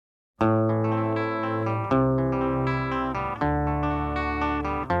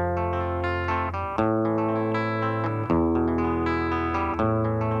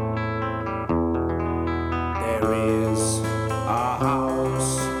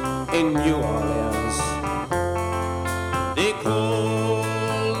in New Orleans. They call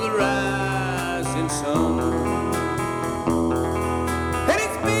the rising sun. And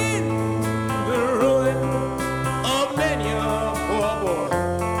it's been the ruin of many a poor boy.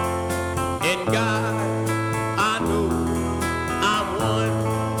 And God, I know I'm one.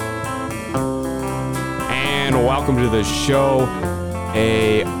 And welcome to the show.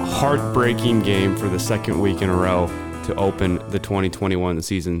 A heartbreaking game for the second week in a row to open the 2021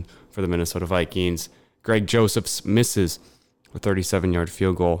 season for the Minnesota Vikings. Greg Josephs misses a 37-yard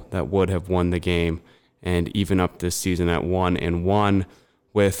field goal that would have won the game and even up this season at 1-1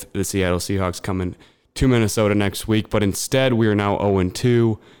 with the Seattle Seahawks coming to Minnesota next week. But instead, we are now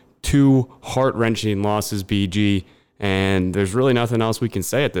 0-2, two heart-wrenching losses, BG, and there's really nothing else we can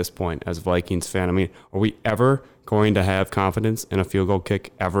say at this point as a Vikings fan. I mean, are we ever going to have confidence in a field goal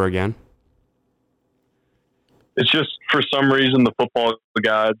kick ever again? It's just, for some reason, the football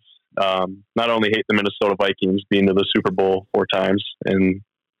gods not only hate the Minnesota Vikings being to the Super Bowl 4 times and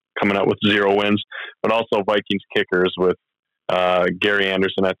coming out with 0 wins, but also Vikings kickers with Gary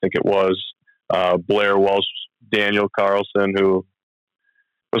Anderson, I think it was, Blair Walsh, Daniel Carlson, who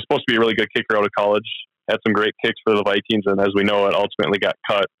was supposed to be a really good kicker out of college, had some great kicks for the Vikings, and as we know, it ultimately got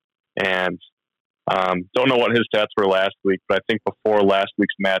cut. And don't know what his stats were last week, but I think before last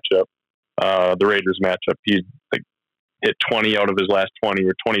week's matchup, the Raiders matchup, he hit 20 out of his last 20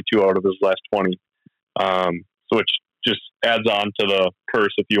 or 22 out of his last 20. So which just adds on to the curse,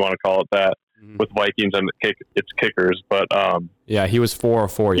 if you want to call it that, with Vikings and its kickers. But yeah, he was 4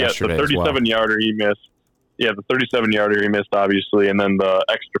 of 4 yesterday. The 37-yarder he missed. Yeah, the 37-yarder he missed, obviously, and then the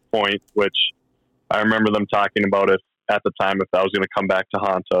extra point, which I remember them talking about it at the time if that was going to come back to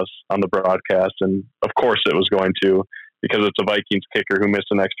haunt us on the broadcast, and of course it was going to, because it's a Vikings kicker who missed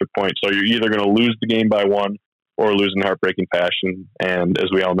an extra point. So you're either going to lose the game by 1 or lose in heartbreaking fashion. And as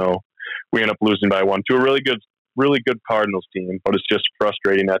we all know, we end up losing by 1 to a really good Cardinals team. But it's just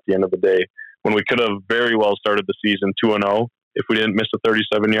frustrating at the end of the day when we could have very well started the season 2-0 if we didn't miss a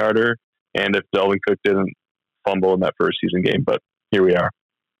 37-yarder and if Dalvin Cook didn't fumble in that first season game. But here we are.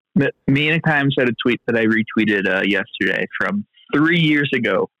 Me and Times had a tweet that I retweeted yesterday from 3 years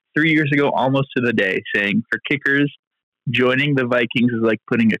ago, almost to the day, saying for kickers, joining the Vikings is like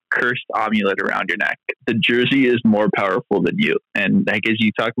putting a cursed amulet around your neck. The jersey is more powerful than you. And like, as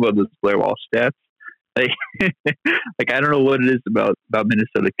you talk about those Blair Walsh stats, like, I don't know what it is about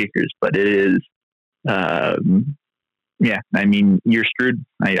Minnesota kickers, but it is, yeah, I mean, you're screwed.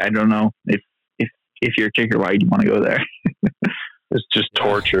 I don't know if you're a kicker, why do you want to go there? It's just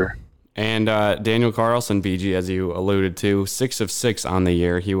torture. And Daniel Carlson, BG, as you alluded to, 6 of 6 on the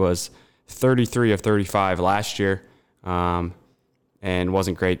year. He was 33 of 35 last year, and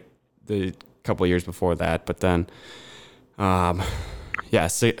wasn't great the couple of years before that. But then, 4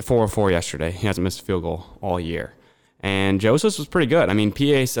 of 4 yesterday. He hasn't missed a field goal all year. And Joseph was pretty good. I mean,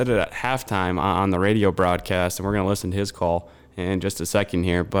 PA said it at halftime on the radio broadcast, and we're going to listen to his call in just a second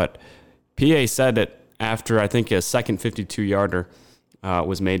here. But PA said that after, I think, a second 52-yarder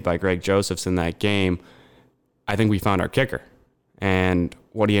was made by Greg Josephs in that game, I think we found our kicker. And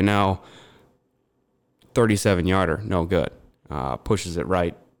what do you know? 37-yarder, no good. Pushes it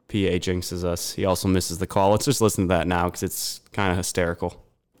right. PA jinxes us. He also misses the call. Let's just listen to that now because it's kind of hysterical.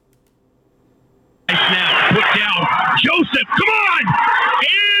 Nice snap, put down. Joseph, come on!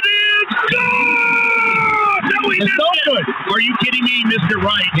 It is good! No, he missed it! Good. Are you kidding me? He missed it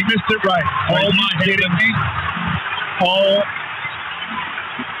right. He missed it right. Oh, my kidding me? Oh,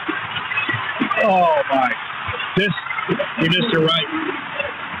 my. He missed it right.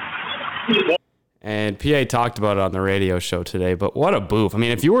 And PA talked about it on the radio show today, but what a boof. I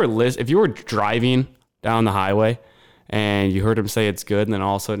mean, if you were driving down the highway and you heard him say it's good and then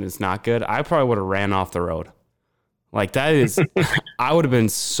all of a sudden it's not good, I probably would have ran off the road. Like, that is, I would have been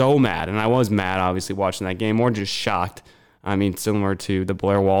so mad. And I was mad, obviously, watching that game, more just shocked. I mean, similar to the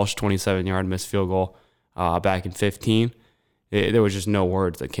Blair Walsh 27-yard missed field goal back in 2015. There was just no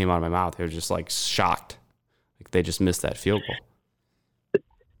words that came out of my mouth. They were just, like, shocked. Like, they just missed that field goal.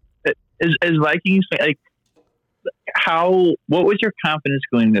 As Vikings, like, what was your confidence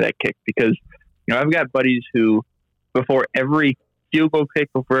going into that kick? Because, you know, I've got buddies who, before every field goal kick,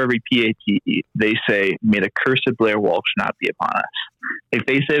 before every PAT, they say, may the curse of Blair Walsh not be upon us. If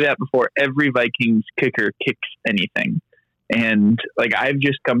they say that before every Vikings kicker kicks anything. And, like, I've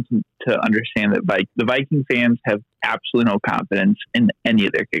just come to understand that the Viking fans have absolutely no confidence in any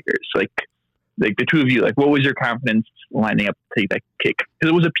of their kickers. Like the two of you, like, what was your confidence lining up to take that kick?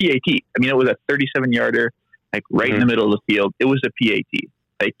 Because it was a PAT. I mean, it was a 37-yarder, like, right in the middle of the field. It was a PAT.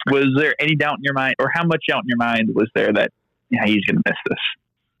 Like, was there any doubt in your mind, or how much doubt in your mind was there that, yeah, he's going to miss this?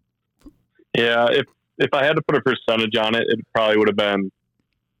 Yeah, if I had to put a percentage on it, it probably would have been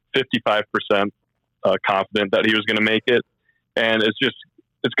 55% confident that he was going to make it. And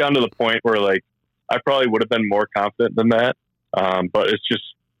it's gotten to the point where, like, I probably would have been more confident than that. But it's just,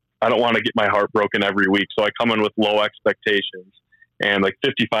 I don't want to get my heart broken every week. So I come in with low expectations. And, like,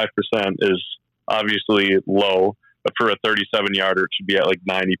 55% is obviously low. But for a 37-yarder, it should be at, like,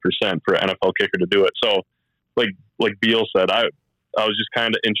 90% for an NFL kicker to do it. So, like Beal said, I was just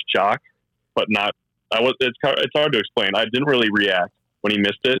kind of in shock, but not. It's hard to explain. I didn't really react when he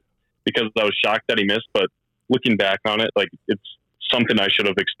missed it because I was shocked that he missed. But looking back on it, like, it's something I should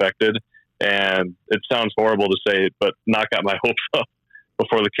have expected. And it sounds horrible to say it, but not got my hopes up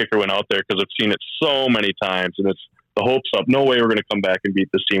before the kicker went out there, because I've seen it so many times, and it's the hopes up. No way we're going to come back and beat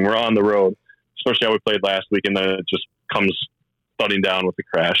this team. We're on the road, especially how we played last week, and then it just comes thudding down with the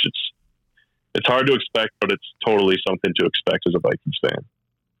crash. It's hard to expect, but it's totally something to expect as a Vikings fan.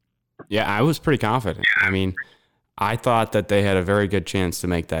 Yeah, I was pretty confident. I mean, I thought that they had a very good chance to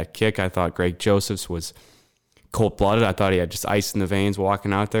make that kick. I thought Greg Josephs was cold-blooded. I thought he had just ice in the veins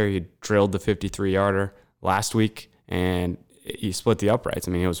walking out there. He drilled the 53-yarder last week, and he split the uprights.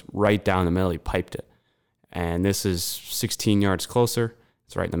 I mean, it was right down the middle. He piped it. And this is 16 yards closer.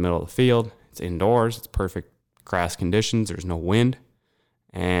 It's right in the middle of the field. It's indoors. It's perfect grass conditions. There's no wind.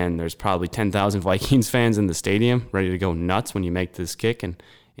 And there's probably 10,000 Vikings fans in the stadium ready to go nuts when you make this kick and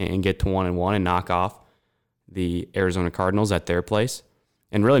get to 1-1 and knock off the Arizona Cardinals at their place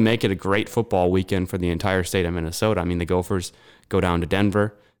and really make it a great football weekend for the entire state of Minnesota. I mean, the Gophers go down to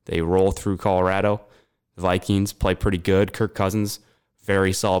Denver. They roll through Colorado. The Vikings play pretty good. Kirk Cousins,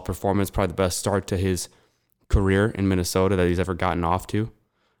 very solid performance, probably the best start to his career in Minnesota that he's ever gotten off to.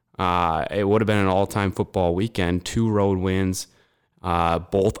 It would have been an all-time football weekend, 2 road wins,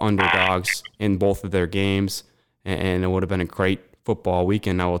 both underdogs in both of their games, and it would have been a great football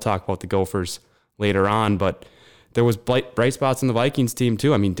weekend. Now, we'll talk about the Gophers later on, but there was bright spots in the Vikings team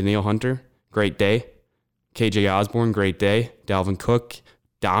too. I mean, Danielle Hunter, great day. KJ Osborne, great day. Dalvin Cook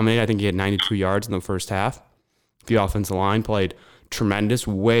dominated. I think he had 92 yards in the first half. The offensive line played tremendous,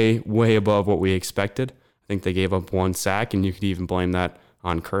 way, way above what we expected. I think they gave up 1 sack, and you could even blame that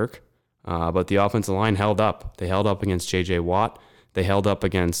on Kirk. But the offensive line held up. They held up against J.J. Watt. They held up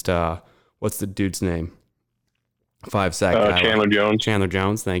against, what's the dude's name? 5-sack guy. Chandler Jones. Chandler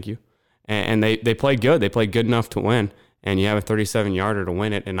Jones, thank you. And they played good. They played good enough to win. And you have a 37-yarder to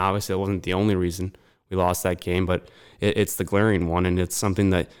win it. And obviously, it wasn't the only reason we lost that game, but it's the glaring one. And it's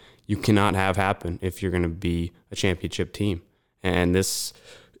something that you cannot have happen if you're going to be a championship team. And this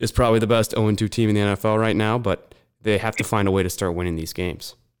is probably the best 0-2 team in the NFL right now, but they have to find a way to start winning these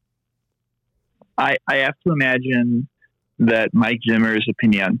games. I have to imagine that Mike Zimmer's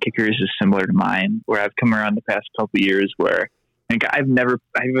opinion on kickers is similar to mine, where I've come around the past couple of years where I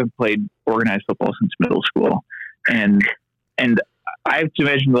haven't played organized football since middle school. And I have to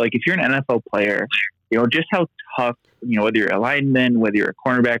imagine, like, if you're an NFL player, you know, just how tough, you know, whether you're a lineman, whether you're a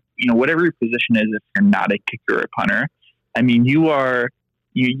cornerback, you know, whatever your position is, if you're not a kicker or a punter, I mean, you're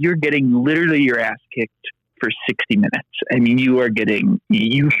getting literally your ass kicked for 60 minutes. I mean,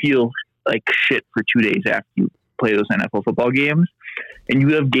 you feel like shit for 2 days after you play those NFL football games. And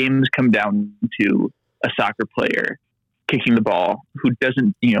you have games come down to a soccer player kicking the ball who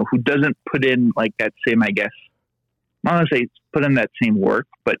doesn't put in like that same, I guess, I don't want to say put in that same work,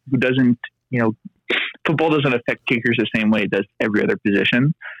 but who doesn't, you know, football doesn't affect kickers the same way it does every other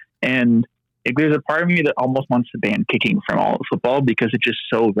position. And there's a part of me that almost wants to ban kicking from all of football because it's just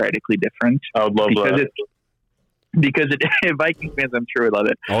so radically different. I would love that. Vikings fans, I'm sure would love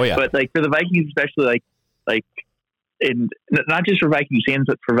it. Oh yeah. But like for the Vikings, especially like, and not just for Vikings fans,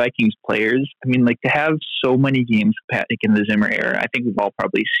 but for Vikings players. I mean, like to have so many games in the Zimmer era, I think we've all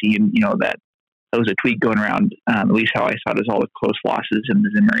probably seen, you know, that was a tweet going around, at least how I saw it, is all the close losses in the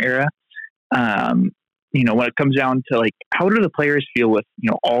Zimmer era. You know, when it comes down to like, how do the players feel with,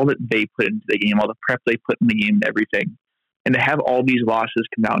 you know, all that they put into the game, all the prep they put in the game, everything, and to have all these losses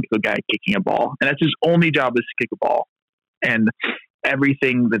come down to a guy kicking a ball, and that's his only job is to kick a ball, and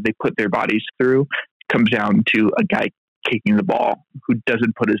everything that they put their bodies through comes down to a guy kicking the ball who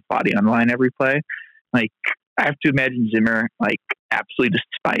doesn't put his body on the line every play. Like, I have to imagine Zimmer like absolutely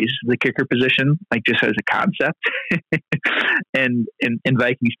despises the kicker position, like just as a concept. and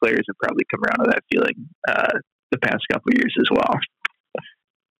Vikings players have probably come around to that feeling the past couple of years as well.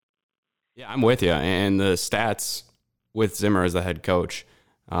 Yeah, I'm with you. And the stats with Zimmer as the head coach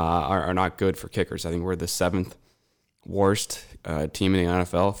are not good for kickers. I think we're the 7th worst team in the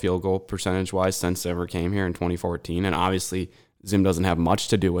NFL field goal percentage wise since Zimmer came here in 2014. And obviously Zim doesn't have much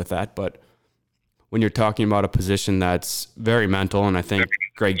to do with that, but when you're talking about a position that's very mental, and I think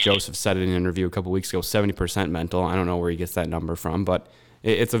Greg Joseph said in an interview a couple weeks ago, 70% mental. I don't know where he gets that number from, but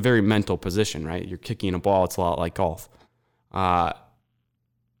it's a very mental position, right? You're kicking a ball. It's a lot like golf.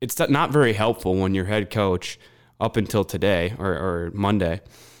 It's not very helpful when your head coach up until today or Monday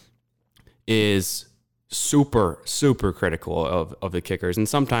is super, super critical of the kickers, and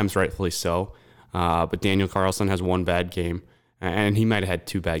sometimes rightfully so. But Daniel Carlson has one bad game, and he might have had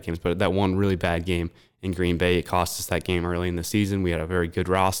two bad games, but that one really bad game in Green Bay, it cost us that game early in the season. We had a very good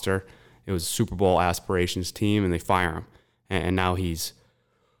roster. It was a Super Bowl aspirations team, and they fire him. And now he's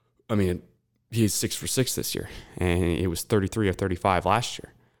 6 for 6 this year, and it was 33 of 35 last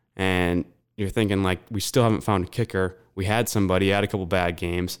year. And you're thinking, like, we still haven't found a kicker. We had somebody, had a couple bad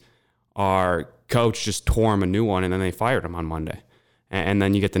games. Our coach just tore him a new one, and then they fired him on Monday. And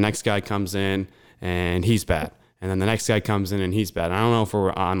then you get the next guy comes in, and he's bad. And then the next guy comes in, and he's bad. I don't know if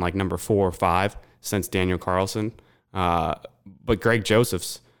we're on, like, number 4 or 5 since Daniel Carlson. But Greg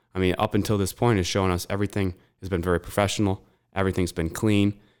Joseph's, up until this point, has shown us everything has been very professional. Everything's been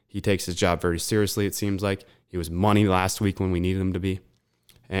clean. He takes his job very seriously, it seems like. He was money last week when we needed him to be.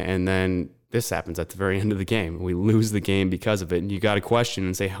 And then this happens at the very end of the game. We lose the game because of it. And you got to question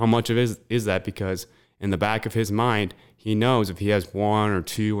and say, how much of it is that? Because in the back of his mind, he knows if he has 1 or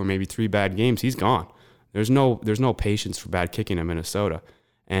 2 or maybe 3 bad games, he's gone. There's no patience for bad kicking in Minnesota.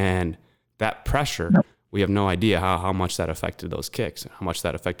 And that pressure, we have no idea how much that affected those kicks, how much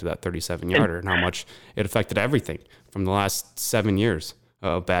that affected that 37-yarder, and how much it affected everything from the last 7 years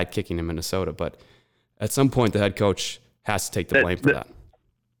of bad kicking in Minnesota. But at some point, the head coach has to take the blame for that.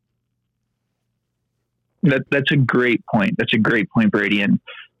 That's a great point. That's a great point, Brady. And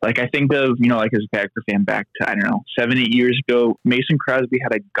like, I think of, like as a Packer fan back to, 7-8 years ago, Mason Crosby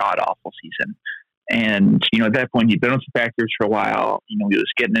had a god-awful season. And, at that point, he'd been with the Packers for a while. He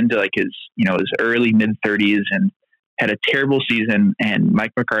was getting into like his early mid-30s and had a terrible season. And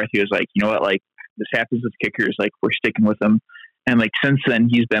Mike McCarthy was like, you know what, like, this happens with kickers. Like, we're sticking with him. And like, since then,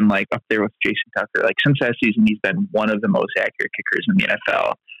 he's been like up there with Jason Tucker. Like, since that season, he's been one of the most accurate kickers in the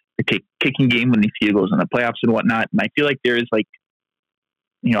NFL. The kicking game, winning field goals in the playoffs and whatnot. And I feel like there is like,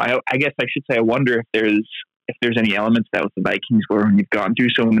 I guess I should say, I wonder if there's any elements that with the Vikings where when you've gone through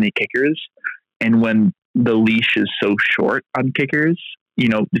so many kickers and when the leash is so short on kickers,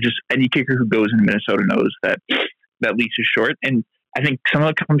 just any kicker who goes in Minnesota knows that leash is short. And I think some of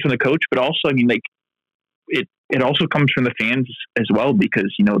it comes from the coach, but also, it also comes from the fans as well,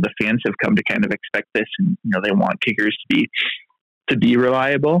 because, the fans have come to kind of expect this and, they want kickers to be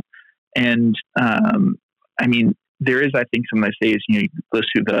reliable. And, there is, I think, some I say is, you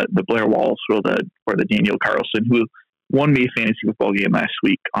listen to the Blair Walsh or the Daniel Carlson, who won me a fantasy football game last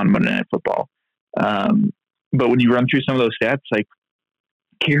week on Monday Night Football. But when you run through some of those stats, like,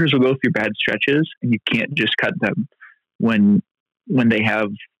 kickers will go through bad stretches and you can't just cut them when they have,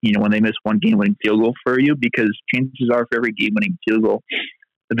 when they miss one game-winning field goal for you, because chances are for every game-winning field goal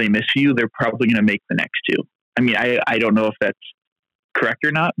that they miss for you, they're probably going to make the next 2. I don't know if that's correct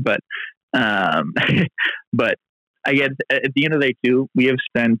or not, but but again, at the end of the day too, we have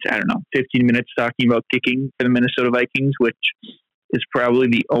spent 15 minutes talking about kicking for the Minnesota Vikings, which is probably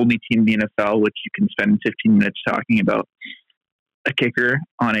the only team in the NFL which you can spend 15 minutes talking about a kicker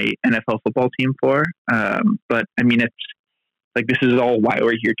on a NFL football team for. But it's like, this is all why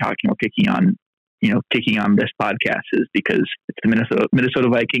we're here talking about kicking on this podcast, is because it's the Minnesota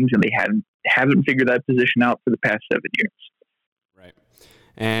Vikings, and they haven't figured that position out for the past 7 years. Right.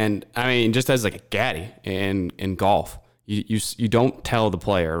 And just as like a caddy in golf, you don't tell the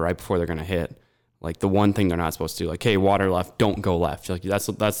player right before they're going to hit, like, the one thing they're not supposed to do, like, hey, water left, don't go left. Like, that's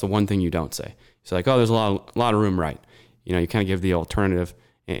the one thing you don't say. It's like, oh, there's a lot of room right. You kind of give the alternative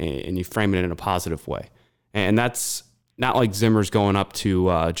and you frame it in a positive way. And that's not like Zimmer's going up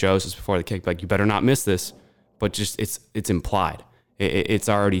to Joseph before the kick, like, you better not miss this, but just it's implied. It's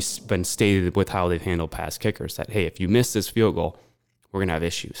already been stated with how they've handled past kickers that, hey, if you miss this field goal, we're going to have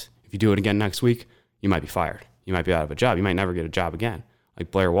issues. If you do it again next week, you might be fired. You might be out of a job. You might never get a job again. Like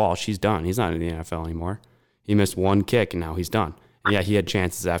Blair Walsh, he's done. He's not in the NFL anymore. He missed one kick, and now he's done. And yeah, he had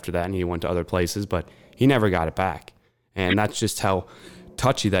chances after that, and he went to other places, but he never got it back. And that's just how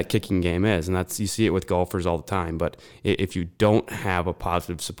touchy that kicking game is. And you see it with golfers all the time. But if you don't have a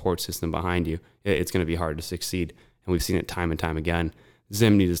positive support system behind you, it's going to be hard to succeed. And we've seen it time and time again.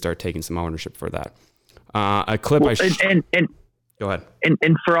 Zim needs to start taking some ownership for that. A clip Go ahead.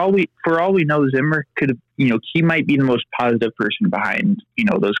 And for all we know, Zimmer could have, he might be the most positive person behind,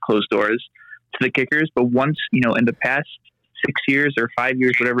 those closed doors to the kickers. But once, in the past 6 years or 5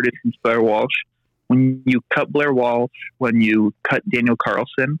 years, whatever it is, since Blair Walsh, when you cut Blair Walsh, when you cut Daniel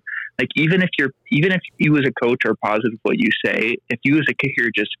Carlson, like even if you as a coach are positive what you say, if you as a kicker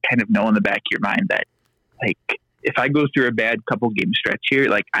just kind of know in the back of your mind that like if I go through a bad couple game stretch here,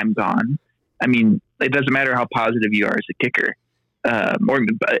 like I'm gone. I mean, it doesn't matter how positive you are as a kicker, or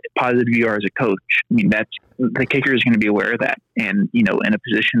positive you are as a coach. I mean, that's the kicker is going to be aware of that, and in a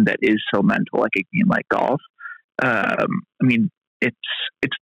position that is so mental, like a game like golf. I mean, it's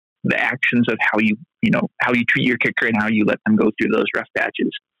the actions of how you treat your kicker and how you let them go through those rough patches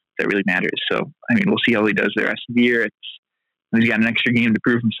that really matters. So, I mean, we'll see how he does the rest of the year. He's got an extra game to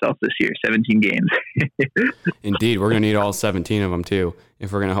prove himself this year, 17 games. Indeed. We're going to need all 17 of them, too,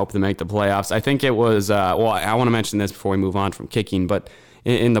 if we're going to hope to make the playoffs. I think it was, I want to mention this before we move on from kicking, but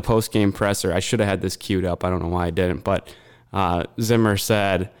in the post-game presser, I should have had this queued up. I don't know why I didn't, but Zimmer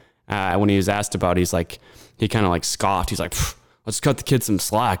said when he was asked about it, he kind of like scoffed. He's like, let's cut the kid some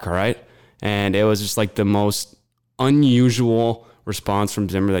slack, all right? And it was just like the most unusual response from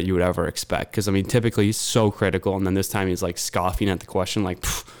Zimmer that you would ever expect. Because, I mean, typically he's so critical, and then this time he's like scoffing at the question, like,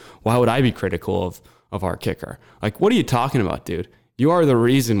 why would I be critical of our kicker? Like, what are you talking about, dude? You are the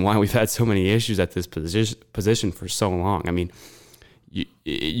reason why we've had so many issues at this position for so long. I mean,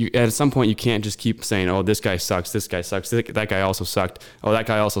 you at some point you can't just keep saying, oh, this guy sucks, that guy also sucked, oh, that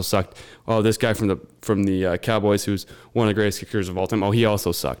guy also sucked, oh, this guy from the Cowboys who's one of the greatest kickers of all time, oh, he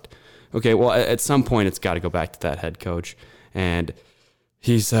also sucked. Okay, well, at some point it's got to go back to that head coach, and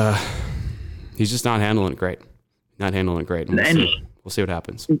he's just not handling it great. And we'll see what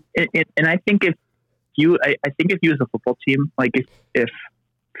happens. And I think if you as a football team, like if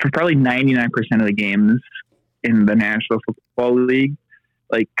for probably 99% of the games in the National Football League,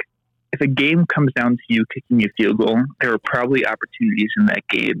 like if a game comes down to you kicking a field goal, there are probably opportunities in that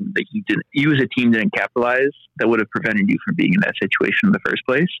game that you as a team didn't capitalize that would have prevented you from being in that situation in the first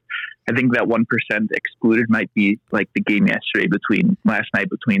place. I think that 1% excluded might be like the game last night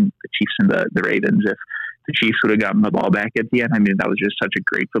between the Chiefs and the Ravens. If the Chiefs would have gotten the ball back at the end, I mean, that was just such a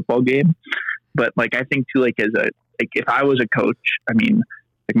great football game. But like, I think too, if I was a coach, I mean,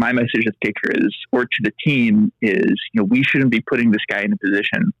 like my message as kicker is, or to the team is, we shouldn't be putting this guy in a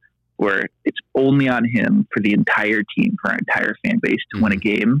position where it's only on him for the entire team, for our entire fan base to win a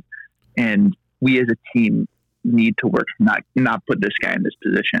game. And we as a team need to work not put this guy in this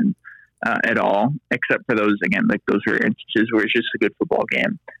position at all, except for those, again, like those are instances where it's just a good football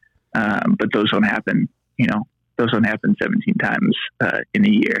game. But those don't happen, those don't happen 17 times in a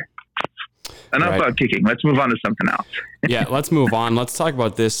year. Enough about kicking. Let's move on to something else. Yeah, let's move on. Let's talk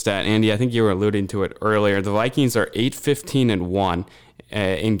about this stat. Andy, I think you were alluding to it earlier. The Vikings are 8-15-1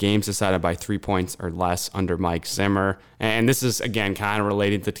 in games decided by 3 points or less under Mike Zimmer. And this is, again, kind of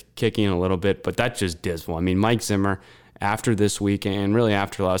related to kicking a little bit, but that's just dismal. I mean, Mike Zimmer, after this week and really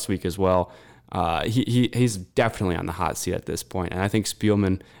after last week as well, he's definitely on the hot seat at this point, and I think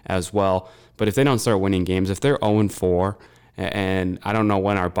Spielman as well. But if they don't start winning games, if they're 0-4, and I don't know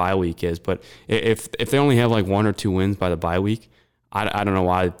when our bye week is, but if they only have like 1 or 2 wins by the bye week, I don't know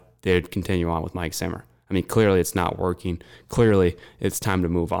why they'd continue on with Mike Zimmer. I mean, clearly it's not working. Clearly it's time to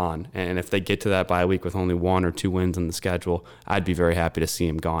move on. And if they get to that bye week with only 1 or 2 wins on the schedule, I'd be very happy to see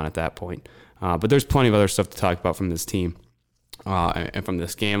him gone at that point. But there's plenty of other stuff to talk about from this team and from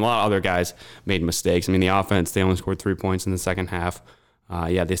this game. A lot of other guys made mistakes. I mean, the offense, they only scored 3 points in the second half.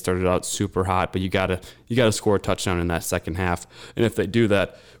 They started out super hot, but you gotta score a touchdown in that second half. And if they do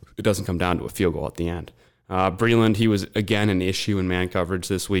that, it doesn't come down to a field goal at the end. Breeland, he was, again, an issue in man coverage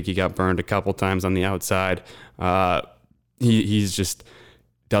this week. He got burned a couple times on the outside. He's just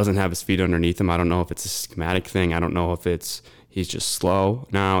doesn't have his feet underneath him. I don't know if it's a schematic thing. I don't know if he's just slow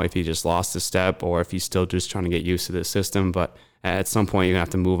now, if he just lost a step, or if he's still just trying to get used to the system. But at some point, you're going to have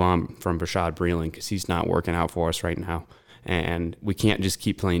to move on from Bashaud Breeland because he's not working out for us right now. And we can't just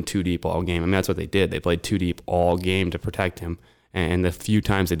keep playing 2 deep all game. I mean, that's what they did. They played 2 deep all game to protect him. And the few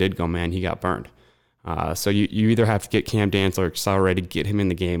times they did go man, he got burned. So you either have to get Cam Dantzler accelerated, get him in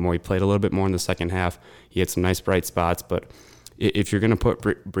the game, or he played a little bit more in the second half. He had some nice bright spots. But if you're going to put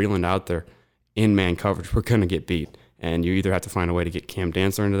Breeland out there in man coverage, we're going to get beat. And you either have to find a way to get Cam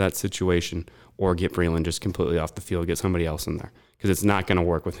Dantzler into that situation or get Breeland just completely off the field, get somebody else in there. Because it's not going to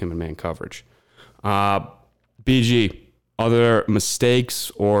work with him in man coverage. BG, other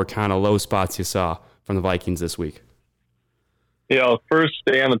mistakes or kind of low spots you saw from the Vikings this week? Yeah, I'll first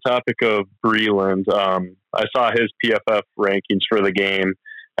stay on the topic of Breeland. I saw his PFF rankings for the game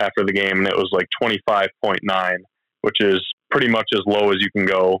after the game, and it was like 25.9, which is pretty much as low as you can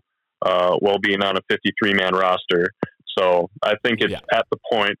go while being on a 53-man roster. So I think it's at the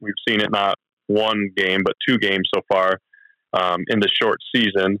point, we've seen it not 1 game, but 2 games so far in the short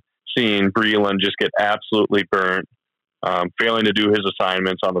season, seeing Breeland just get absolutely burnt failing to do his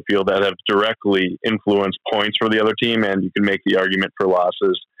assignments on the field that have directly influenced points for the other team, and you can make the argument for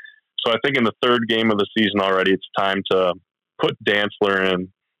losses. So I think in the third game of the season already, it's time to put Dantzler in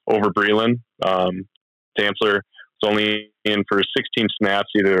over Breland. Dantzler was only in for 16 snaps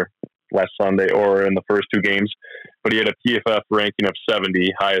either last Sunday or in the first two games, but he had a PFF ranking of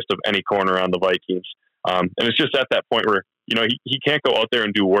 70, highest of any corner on the Vikings. And it's just at that point where, he can't go out there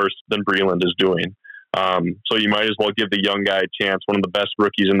and do worse than Breland is doing. So you might as well give the young guy a chance, one of the best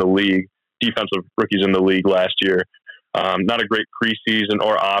rookies in the league, defensive rookies in the league last year. Not a great preseason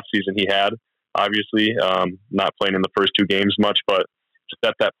or offseason he had, obviously, not playing in the first two games much, but it's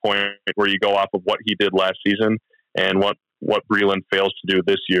at that point where you go off of what he did last season and what Breland fails to do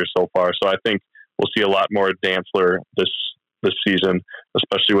this year so far. So I think we'll see a lot more of Dantzler this season,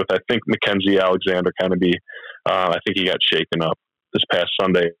 especially with, I think, Mackenzie Alexander I think he got shaken up this past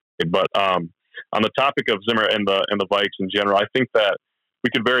Sunday. But on the topic of Zimmer and the Vikes in general, I think that we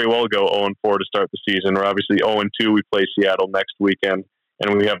could very well go 0-4 to start the season. We're obviously 0-2. We play Seattle next weekend,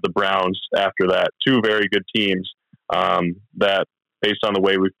 and we have the Browns after that. Two very good teams that, based on the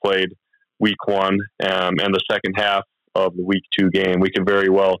way we've played week one and the second half of the week 2 game, we can very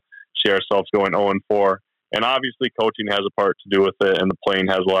well see ourselves going 0-4. And obviously coaching has a part to do with it, and the playing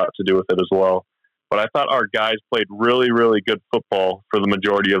has a lot to do with it as well. But I thought our guys played really, really good football for the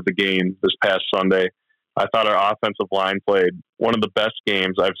majority of the game this past Sunday. I thought our offensive line played one of the best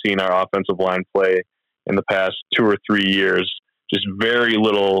games I've seen our offensive line play in the past 2 or 3 years. Just very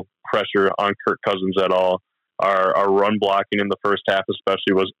little pressure on Kirk Cousins at all. Our run blocking in the first half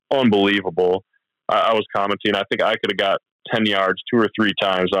especially was unbelievable. I was commenting, I think I could have got 10 yards 2 or 3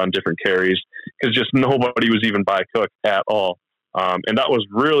 times on different carries because just nobody was even by Cook at all. And that was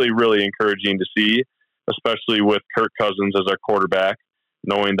really, really encouraging to see, especially with Kirk Cousins as our quarterback,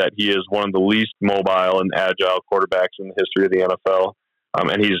 knowing that he is one of the least mobile and agile quarterbacks in the history of the NFL.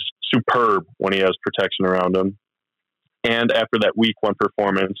 And he's superb when he has protection around him. And after that week 1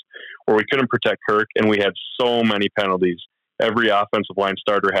 performance where we couldn't protect Kirk and we had so many penalties, every offensive line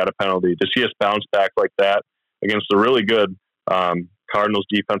starter had a penalty. To see us bounce back like that against a really good Cardinals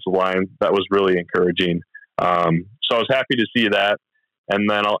defensive line, that was really encouraging. So I was happy to see that. And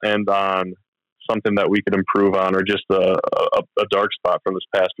then I'll end on something that we could improve on, or just a dark spot from this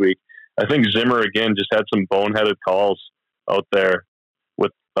past week. I think Zimmer, again, just had some boneheaded calls out there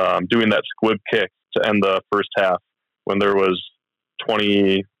with doing that squib kick to end the first half when there was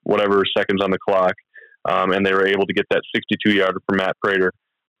 20 whatever seconds on the clock, and they were able to get that 62-yarder for Matt Prater.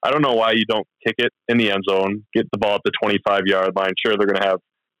 I don't know why you don't kick it in the end zone, get the ball at the 25-yard line. Sure, they're going to have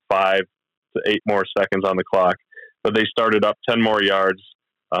 5 to 8 more seconds on the clock, but they started up 10 more yards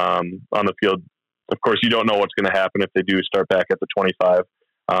on the field. Of course, you don't know what's going to happen if they do start back at the 25.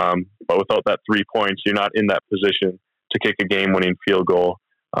 But without that 3 points, you're not in that position to kick a game-winning field goal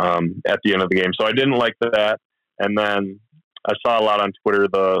at the end of the game. So I didn't like that. And then I saw a lot on Twitter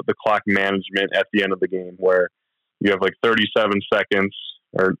the clock management at the end of the game where you have like 37 seconds,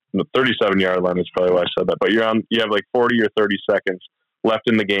 or the 37-yard line is probably why I said that. But you have like 40 or 30 seconds left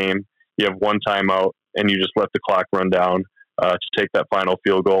in the game. You have 1 timeout, and you just let the clock run down to take that final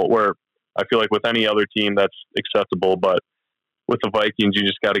field goal, where I feel like with any other team that's acceptable, but with the Vikings, you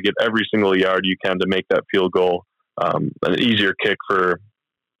just got to get every single yard you can to make that field goal an easier kick for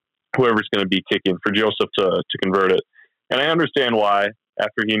whoever's going to be kicking, for Joseph to convert it. And I understand why,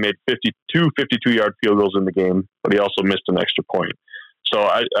 after he made 52-yard field goals in the game, but he also missed an extra point. So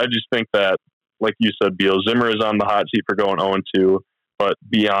I just think that, like you said, Beal, Zimmer is on the hot seat for going 0-2, but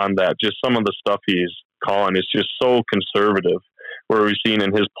beyond that, just some of the stuff he's calling is just so conservative, where we've seen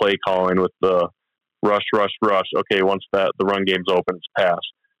in his play calling with the rush. Okay, once the run game's open, it's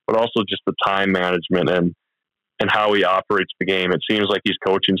passed. But also just the time management and how he operates the game. It seems like he's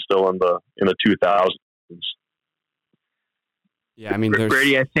coaching still in the 2000s. Yeah, I mean,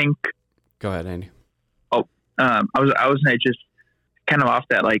 Brady, I think. Go ahead, Andy. Oh, I was gonna just kind of off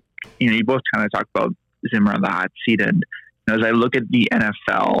that, like, you both kind of talked about Zimmer on the hot seat, and as I look at the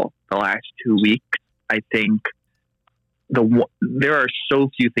NFL the last 2 weeks, I think there are so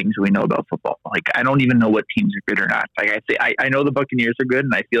few things we know about football. Like, I don't even know what teams are good or not. Like, I know the Buccaneers are good,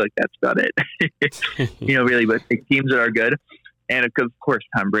 and I feel like that's about it. Really, but the teams that are good, and of course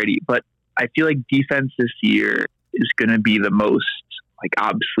Tom Brady. But I feel like defense this year is going to be the most like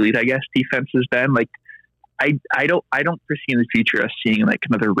obsolete, I guess, defense has been. Like, I don't foresee in the future us seeing like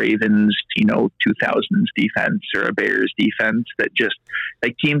another Ravens, 2000s defense or a Bears defense that just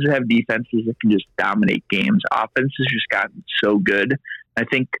like teams that have defenses that can just dominate games. Offense has just gotten so good. I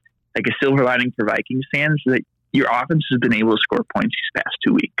think like a silver lining for Vikings fans is that your offense has been able to score points these past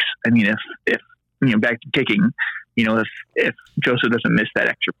 2 weeks. I mean, if back to kicking, if Joseph doesn't miss that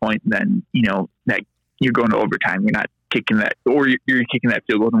extra point, then, that you're going to overtime. You're not kicking that, or you're kicking that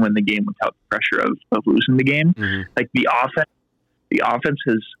field goal to win the game without the pressure of losing the game. Mm-hmm. Like the offense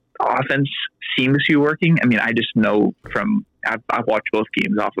seems to be working. I mean, I just know I've watched both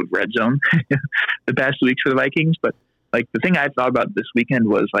games off of Red Zone the past weeks for the Vikings, but like the thing I thought about this weekend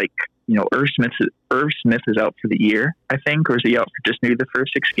was like, Irv Smith is out for the year, I think, or is he out for just maybe the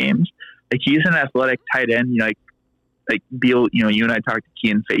first 6 games? Like he's an athletic tight end, like Beal, you and I talked to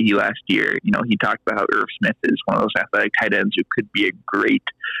Kean Fahey last year. He talked about how Irv Smith is one of those athletic tight ends who could be a great,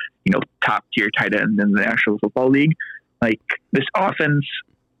 top tier tight end in the National Football League. Like this offense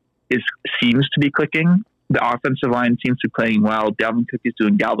seems to be clicking. The offensive line seems to be playing well. Dalvin Cook is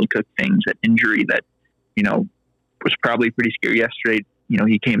doing Dalvin Cook things. That injury that, was probably pretty scary yesterday.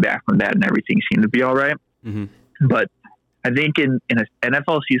 He came back from that and everything seemed to be all right. Mm-hmm. But I think in an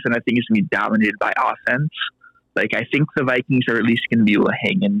NFL season, I think it's going to be dominated by offense. Like, I think the Vikings are at least going to be able to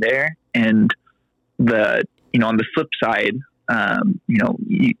hang in there. And on the flip side, I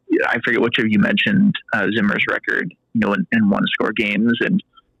forget which of you mentioned Zimmer's record, in one-score games. And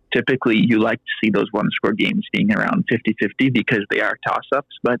typically you like to see those one-score games being around 50-50 because they are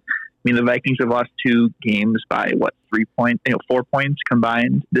toss-ups. But, the Vikings have lost 2 games by, 4 points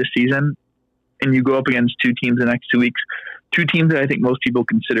combined this season. And you go up against 2 teams the next 2 weeks, 2 teams that I think most people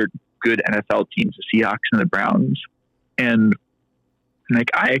consider good NFL teams, the Seahawks and the Browns. And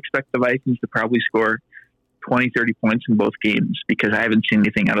I expect the Vikings to probably score 20, 30 points in both games because I haven't seen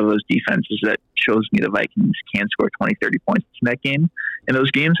anything out of those defenses that shows me the Vikings can score 20, 30 points in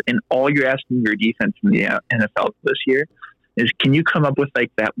those games. And all you're asking your defense in the NFL this year is, can you come up with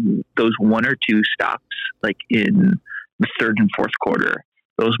those 1 or 2 stops, like in the third and fourth quarter,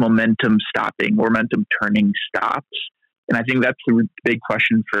 those momentum turning stops. And I think that's the big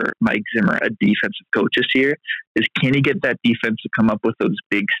question for Mike Zimmer, a defensive coach this year, is can he get that defense to come up with those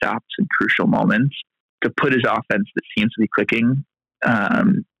big stops in crucial moments to put his offense that seems to be clicking,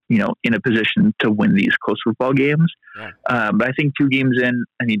 in a position to win these close football games. Yeah. But I think 2 games in,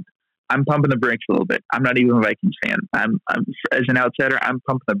 I'm pumping the brakes a little bit. I'm not even a Vikings fan. I'm as an outsider, I'm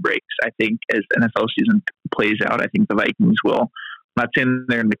pumping the brakes. I think as NFL season plays out, I think the Vikings will. I'm not saying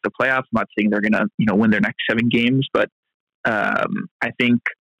they're going to make the playoffs. I'm not saying they're going to, win their next 7 games, but I think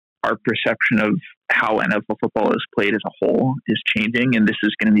our perception of how NFL football is played as a whole is changing, and this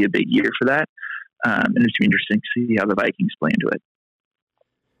is going to be a big year for that. And it's interesting to see how the Vikings play into it.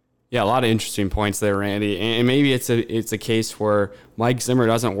 Yeah, a lot of interesting points there, Randy. And maybe it's a case where Mike Zimmer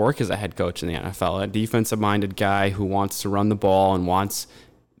doesn't work as a head coach in the NFL. A defensive-minded guy who wants to run the ball and wants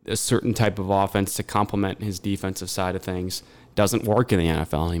a certain type of offense to complement his defensive side of things doesn't work in the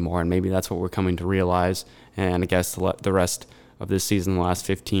NFL anymore. And maybe that's what we're coming to realize. And I guess the rest of this season, the last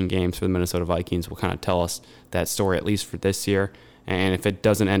 15 games for the Minnesota Vikings will kind of tell us that story, at least for this year. And if it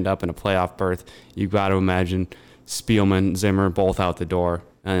doesn't end up in a playoff berth, you've got to imagine Spielman, Zimmer, both out the door.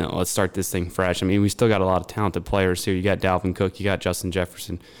 And let's start this thing fresh. We still got a lot of talented players here. You got Dalvin Cook, you got Justin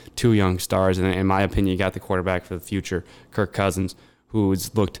Jefferson, 2 young stars. And in my opinion, you got the quarterback for the future, Kirk Cousins,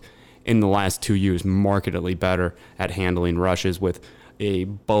 who's looked in the last 2 years markedly better at handling rushes with a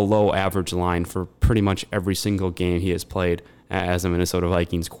below average line for pretty much every single game he has played as a Minnesota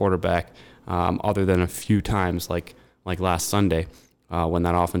Vikings quarterback, other than a few times like last Sunday when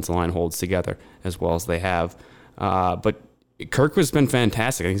that offensive line holds together as well as they have. But Kirk has been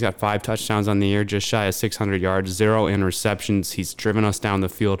fantastic. I think he's got 5 touchdowns on the year, just shy of 600 yards, 0 interceptions. He's driven us down the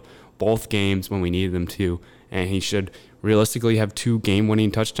field both games when we needed him to, and he should realistically have 2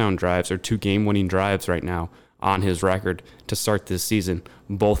 game-winning touchdown drives or 2 game-winning drives right now on his record to start this season.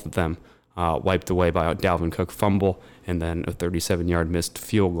 Both of them wiped away by a Dalvin Cook fumble and then a 37-yard missed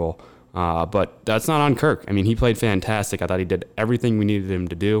field goal. But that's not on Kirk. He played fantastic. I thought he did everything we needed him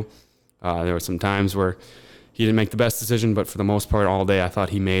to do. There were some times where he didn't make the best decision, but for the most part, all day, I thought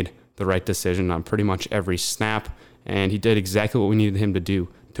he made the right decision on pretty much every snap, and he did exactly what we needed him to do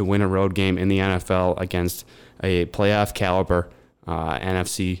to win a road game in the NFL against a playoff caliber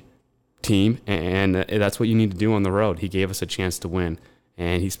NFC team, and that's what you need to do on the road. He gave us a chance to win,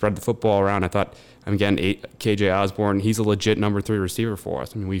 and he spread the football around. I thought, again, KJ Osborne, he's a legit number 3 receiver for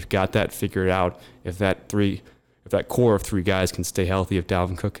us. We've got that figured out. If that core of 3 guys can stay healthy, if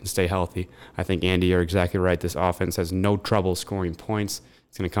Dalvin Cook can stay healthy, I think, Andy, you're exactly right. This offense has no trouble scoring points.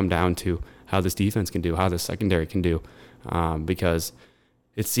 It's going to come down to how this defense can do, how the secondary can do, because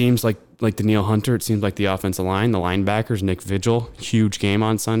it seems like Danielle Hunter, it seems like the offensive line, the linebackers, Nick Vigil, huge game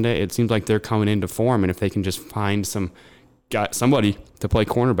on Sunday. It seems like they're coming into form, and if they can just find somebody to play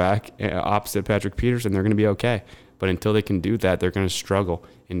cornerback opposite Patrick Peterson, they're going to be okay. But until they can do that, they're going to struggle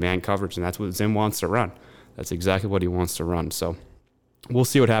in man coverage, and that's what Zim wants to run. That's exactly what he wants to run. So we'll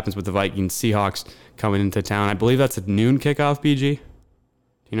see what happens with the Vikings. Seahawks coming into town. I believe that's a noon kickoff, BG. Do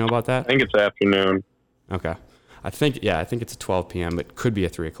you know about that? I think it's afternoon. Okay. I think it's a 12 p.m., but could be a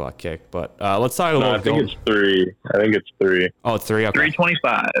 3 o'clock kick. But let's talk a little bit. I think it's 3. Oh, it's 3? Okay.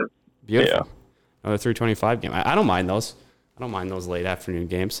 3:25. Beautiful. Yeah. Another 3:25 game. I don't mind those. I don't mind those late afternoon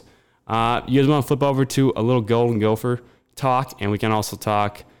games. You guys want to flip over to a little Golden Gopher talk, and we can also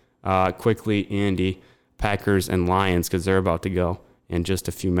talk quickly, Andy, Packers and Lions, because they're about to go in just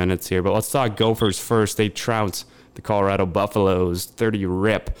a few minutes here. But let's talk Gophers first. They trounce the Colorado Buffaloes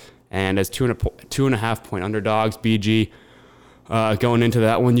 30-rip, and as 2.5-point underdogs, BG, going into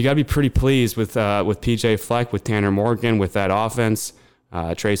that one, you got to be pretty pleased with PJ Fleck, with Tanner Morgan, with that offense,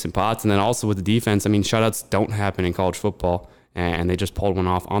 Trayson Potts, and then also with the defense. I mean, shutouts don't happen in college football, and they just pulled one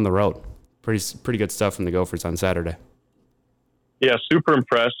off on the road. Pretty good stuff from the Gophers on Saturday. Yeah, super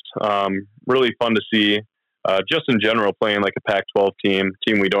impressed. Really fun to see. Just in general, playing like a Pac-12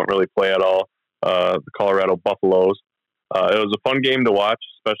 team we don't really play at all, the Colorado Buffaloes. It was a fun game to watch,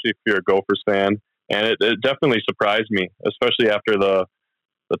 especially if you're a Gophers fan. And it definitely surprised me, especially after the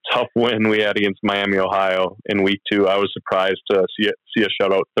tough win we had against Miami, Ohio in week 2. I was surprised to see a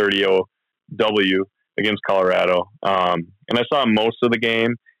shutout 30-0 W against Colorado. And I saw most of the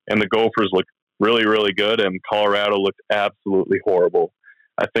game, and the Gophers looked really, really good, and Colorado looked absolutely horrible.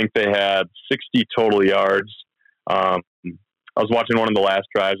 I think they had 60 total yards. I was watching one of the last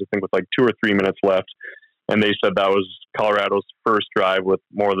drives, I think with like 2 or 3 minutes left, and they said that was Colorado's first drive with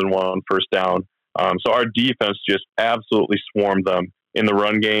more than one first down. So our defense just absolutely swarmed them in the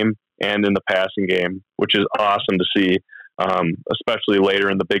run game and in the passing game, which is awesome to see, especially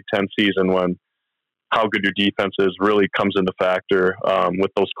later in the Big Ten season when how good your defense is really comes into factor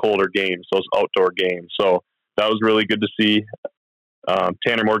with those colder games, those outdoor games. So that was really good to see.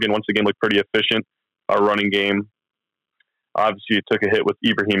 Tanner Morgan, once again, looked pretty efficient. Our running game, obviously, it took a hit with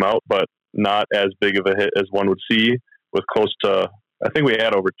Ibrahim out, but not as big of a hit as one would see with close to, I think we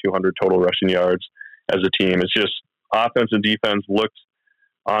had over 200 total rushing yards as a team. It's just offense and defense looked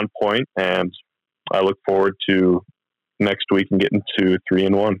on point, and I look forward to next week and getting to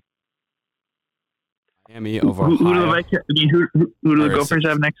 3-1. Miami over Who Ohio. do the Gophers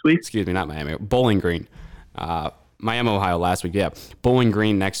have next week? Excuse me, not Miami. Bowling Green. Miami, Ohio last week. Yeah, Bowling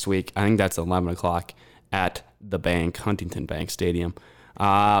Green next week. I think that's 11 o'clock at the bank, Huntington Bank Stadium.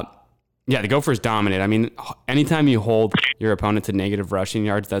 Yeah, the Gophers dominate. I mean, anytime you hold your opponent to negative rushing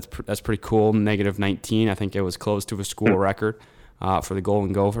yards, that's pretty cool. Negative 19, I think it was close to a school record for the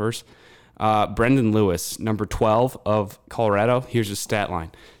Golden Gophers. Brendan Lewis, number 12 of Colorado. Here's his stat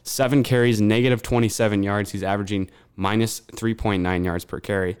line. 7 carries, negative 27 yards. He's averaging minus 3.9 yards per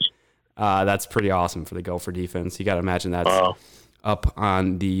carry. That's pretty awesome for the Gopher defense. You got to imagine that's up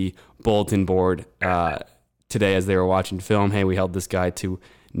on the bulletin board today as they were watching film. Hey, we held this guy to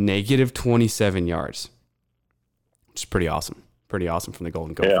negative 27 yards. Which is pretty awesome. Pretty awesome from the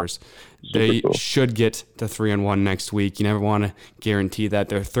Golden Gophers. Yeah, they cool. should get to 3-1 next week. You never want to guarantee that.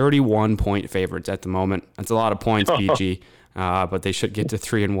 They're 31-point favorites at the moment. That's a lot of points, PG. But they should get to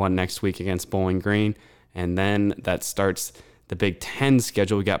 3-1 next week against Bowling Green. And then that starts the Big Ten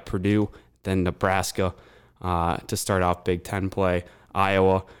schedule. We got Purdue, then Nebraska to start off Big Ten play.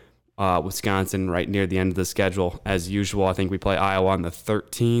 Iowa, Wisconsin right near the end of the schedule. As usual, I think we play Iowa on the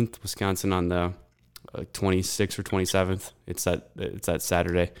 13th, Wisconsin on the 26th or 27th. It's that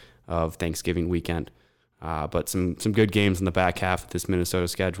Saturday of Thanksgiving weekend. But some good games in the back half of this Minnesota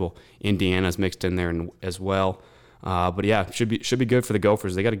schedule. Indiana's mixed in there as well. But yeah, should be good for the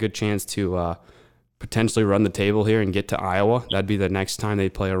Gophers. They got a good chance to potentially run the table here and get to Iowa. That'd be the next time they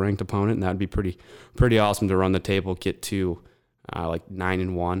play a ranked opponent, and that'd be pretty awesome to run the table, get to like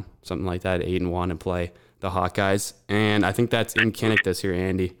 9-1, something like that, 8-1, and play the Hawkeyes. And I think that's in Kinnick this year.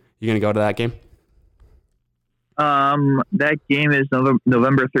 Andy, you gonna go to that game? That game is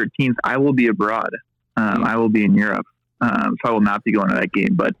November 13th. I will be abroad. I will be in Europe, so I will not be going to that game.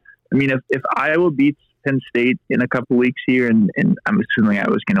 But I mean, if Iowa beats Penn State in a couple weeks here, and I'm assuming I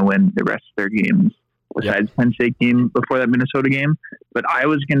was going to win the rest of their games besides Penn State game before that Minnesota game, but I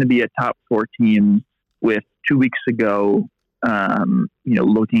was going to be a top 4 team with 2 weeks ago.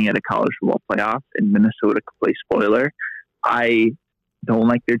 Looking at a college football playoff, and Minnesota could play spoiler. I don't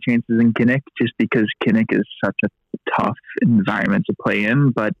like their chances in Kinnick just because Kinnick is such a tough environment to play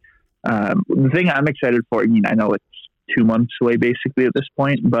in. But the thing I'm excited for, I mean, I know it's 2 months away basically at this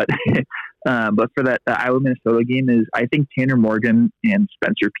point, but for that Iowa Minnesota game is, I think Tanner Morgan and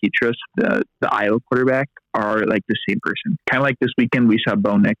Spencer Petras, the Iowa quarterback, are like the same person. Kind of like this weekend we saw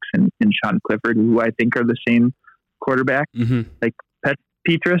Bo Nix and Sean Clifford, who I think are the same quarterback. Mm-hmm. Like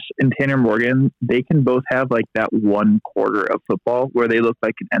Petrus and Tanner Morgan, they can both have like that one quarter of football where they look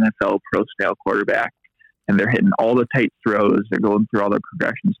like an NFL pro style quarterback and they're hitting all the tight throws. They're going through all their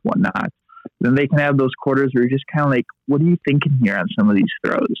progressions, whatnot. Then they can have those quarters where you're just kind of like, what are you thinking here on some of these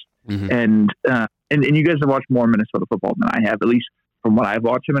throws? Mm-hmm. And you guys have watched more Minnesota football than I have, at least from what I've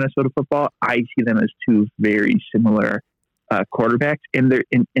watched of Minnesota football. I see them as two very similar quarterbacks. And they're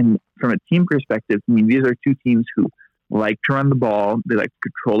in from a team perspective, I mean, these are two teams who like to run the ball. They like to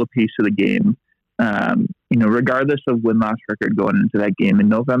control the pace of the game. Regardless of win-loss record going into that game in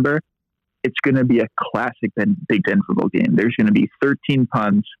November, it's going to be a classic Big Ten football game. There's going to be 13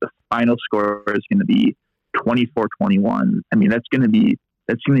 punts. The final score is going to be 24-21. I mean, that's going to be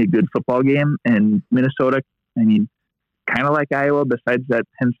a good football game. And Minnesota, I mean, kind of like Iowa, besides that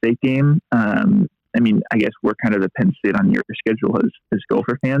Penn State game. I guess we're kind of the Penn State on your schedule as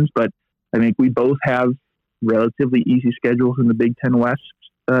Gopher fans, but I think we both have relatively easy schedules in the Big Ten West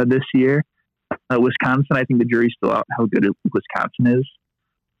this year. Wisconsin, I think the jury's still out how good Wisconsin is.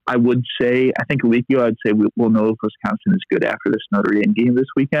 I would say, I think a week ago, I'd say we'll know if Wisconsin is good after this Notre Dame game this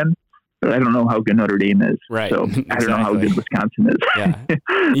weekend. But I don't know how good Notre Dame is. Right. So I don't know how good Wisconsin is. Yeah.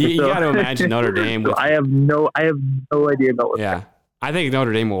 You got to imagine Notre Dame. So I have no idea about Wisconsin. Yeah. I think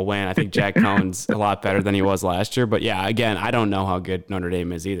Notre Dame will win. I think Jack Cohn's a lot better than he was last year. But yeah, again, I don't know how good Notre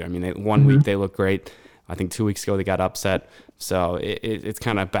Dame is either. I mean, one week they look great. I think 2 weeks ago they got upset. So it's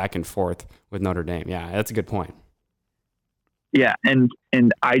kind of back and forth with Notre Dame. Yeah, that's a good point. Yeah, and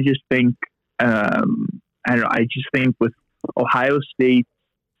I just think I just think with Ohio State,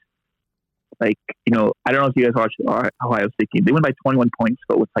 like, I don't know if you guys watched the Ohio State game. They win by 21 points,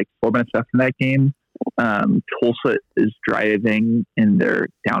 but with like 4 minutes left in that game, Tulsa is driving and they're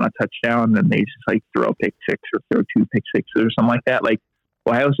down a touchdown and they just like throw a pick six or throw 2 pick sixes or something like that. Like,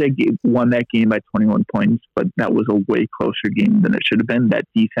 Ohio State won that game by 21 points, but that was a way closer game than it should have been. That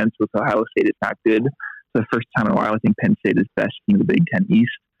defense with Ohio State is not good. For the first time in a while, I think Penn State is best team in the Big Ten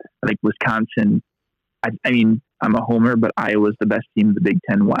East. I think Wisconsin, I mean, I'm a homer, but Iowa's the best team in the Big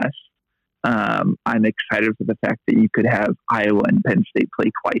Ten West. I'm excited for the fact that you could have Iowa and Penn State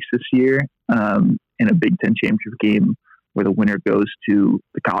play twice this year in a Big Ten championship game where the winner goes to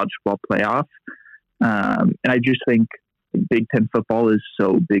the college football playoff. And I just think Big Ten football is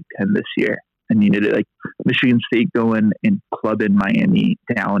so Big Ten this year. I mean, it like Michigan State going and clubbing Miami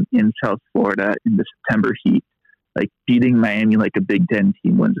down in South Florida in the September heat, like beating Miami like a Big Ten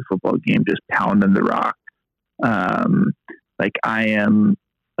team wins a football game, just pounding the rock. I am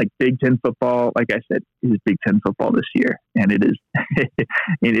like Big Ten football, like I said, is Big Ten football this year, and it is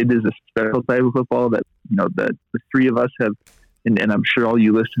it is a special type of football that the three of us have, and I'm sure all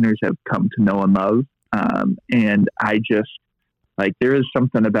you listeners have come to know and love. And I just like there is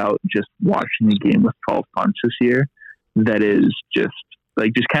something about just watching the game with 12 punts this year that is just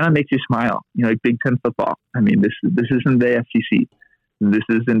kind of makes you smile. Like Big Ten football. I mean, this isn't the SEC. This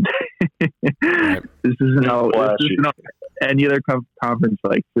isn't this isn't how any other conference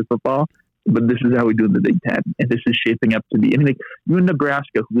like for football. But this is how we do in the Big Ten, and this is shaping up to be. I mean, like, even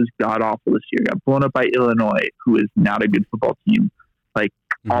Nebraska, who was god awful this year, got blown up by Illinois, who is not a good football team.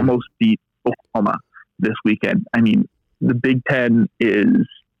 Almost beat Oklahoma this weekend. I mean, the Big Ten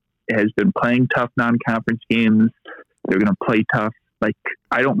has been playing tough non-conference games. They're going to play tough. Like,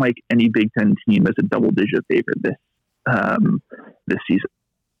 I don't like any Big Ten team as a double-digit favorite this season.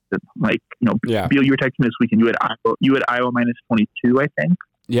 Like, Beal, you were texting me this weekend. You had Iowa minus 22, I think.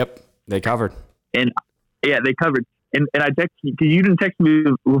 Yep, they covered. And yeah, they covered. And I texted you because you didn't text me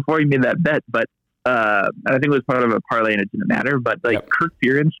before you made that bet, but I think it was part of a parlay and it didn't matter. But Kirk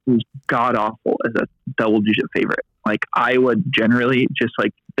Ferentz was god awful as a double-digit favorite. Like Iowa generally, just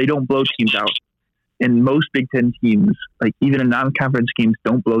like they don't blow teams out. And most Big Ten teams, like even in non-conference games,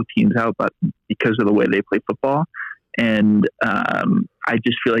 don't blow teams out, but because of the way they play football. And I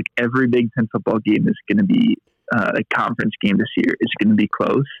just feel like every Big Ten football game is going to be a conference game this year. It's going to be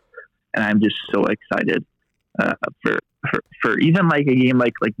close, and I'm just so excited for even like a game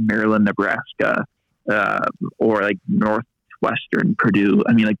like Maryland, Nebraska, or like Northwestern, Purdue.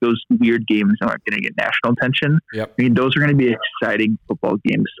 I mean, like those weird games aren't going to get national attention. Yep. I mean, those are going to be exciting football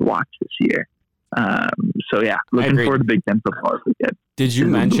games to watch this year. So yeah, looking forward to Big Ten football this weekend. Did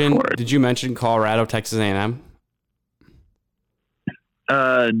you mention Colorado, Texas A&M?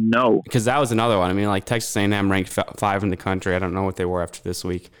 No, because that was another one. I mean, like Texas A&M ranked 5 in the country. I don't know what they were after this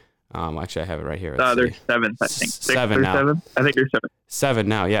week. Actually, I have it right here. They're 7th, I think. 7 now. 7? I think they're 7. 7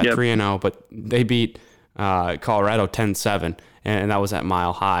 now, yeah, yep. 3-0. But they beat Colorado 10-7, and that was at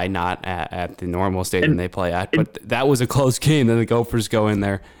Mile High, not at the normal stadium they play at. But that was a close game. Then the Gophers go in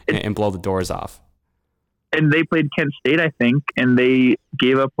there and blow the doors off. and they played Kent State, I think, and they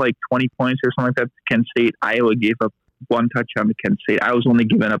gave up like 20 points or something like that to Kent State. Iowa gave up 1 touchdown to Kent State. I was only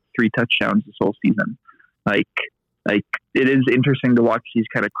giving up 3 touchdowns this whole season. Like it is interesting to watch these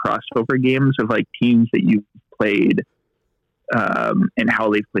kind of crossover games of like teams that you've played and how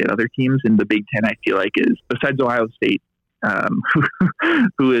they've played other teams. In the Big Ten, I feel like is, besides Ohio State,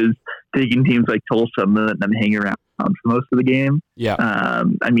 who is taking teams like Tulsa and letting them hang around for most of the game. Yeah.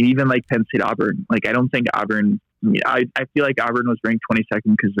 I mean, even like Penn State, Auburn. Like, I don't think Auburn. I mean, I feel like Auburn was ranked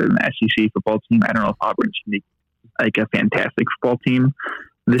 22nd because they're an SEC football team. I don't know if Auburn's going to be like a fantastic football team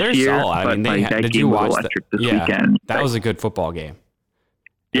this year. Solid. I mean, like, that game was electric this weekend. That was a good football game.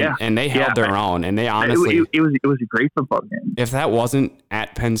 Yeah, and they held their own, and they honestly, it was a great football game. If that wasn't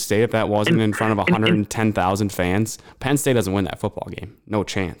at Penn State, if that wasn't in front of 110,000 fans, Penn State doesn't win that football game. No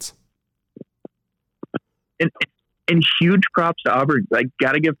chance. And huge props to Auburn. Like,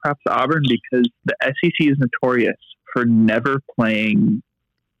 got to give props to Auburn because the SEC is notorious for never playing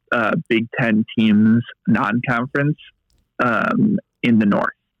Big Ten teams non-conference in the North.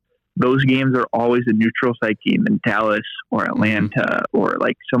 Those games are always a neutral site game in Dallas or Atlanta or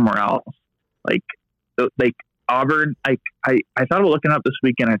like somewhere else. Like Auburn, I thought about looking up this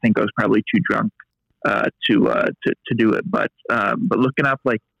weekend. I think I was probably too drunk to do it. But looking up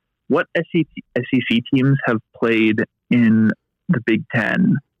like what SEC teams have played in the Big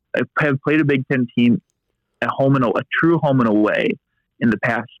Ten, have played a Big Ten team at home and a true home and away in the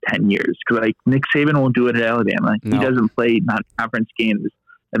past 10 years. Because like Nick Saban won't do it at Alabama. No. He doesn't play non-conference games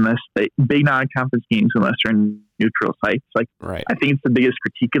big non-conference games unless they're in neutral sites. Like, right. I think it's the biggest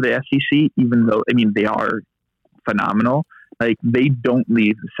critique of the SEC, even though, I mean, they are phenomenal. Like, they don't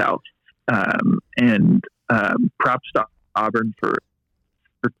leave the South. And props to Auburn for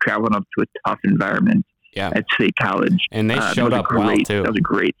traveling up to a tough environment at State College. And they showed up well, too. That was a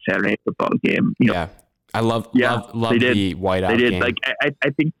great Saturday football game. You know, I love the whiteout game. Like, I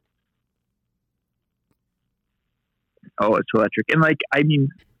think, oh, it's electric. And like, I mean,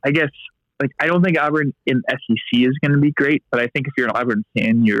 I guess like I don't think Auburn in SEC is going to be great, but I think if you're an Auburn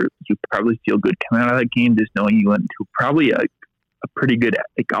fan, you probably feel good coming out of that game, just knowing you went to probably a pretty good,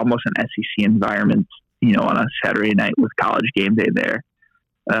 like almost an SEC environment, you know, on a Saturday night with College game day there.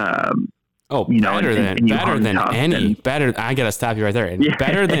 I gotta stop you right there.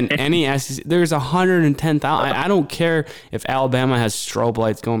 Better than any SEC. There's 110,000. I don't care if Alabama has strobe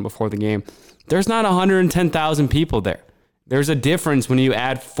lights going before the game. There's not 110,000 people there. There's a difference when you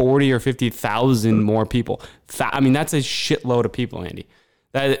add 40 or 50,000 more people. I mean, that's a shitload of people, Andy.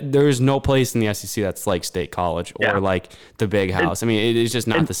 There is no place in the SEC that's like State College or like the Big House. I mean, it is just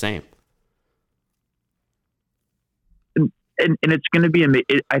not the same. And it's going to be,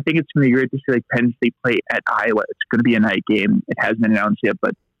 I think it's going to be great to see like Penn State play at Iowa. It's going to be a night game. It hasn't been announced yet,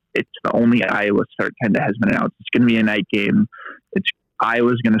 but it's the only Iowa start time that has been announced. It's going to be a night game.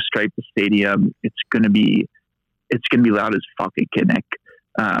 Iowa's going to strike the stadium. It's going to be loud as fuck at Kinnick.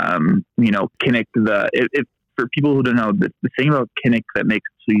 You know, Kinnick. For people who don't know, the thing about Kinnick that makes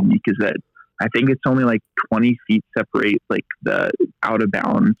it so unique is that I think it's only like 20 feet separate, like the out of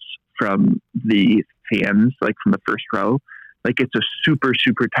bounds from the fans, like from the first row. Like it's a super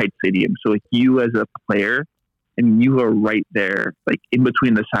super tight stadium. So like you as a player, and you are right there, like in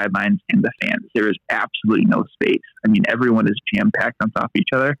between the sidelines and the fans. There is absolutely no space. I mean, everyone is jam-packed on top of each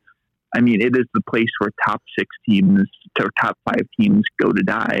other. I mean, it is the place where top 6 teams or top 5 teams go to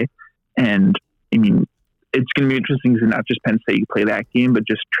die. And I mean, it's going to be interesting to not just Penn State play that game, but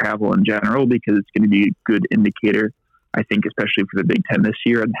just travel in general, because it's going to be a good indicator, I think, especially for the Big Ten this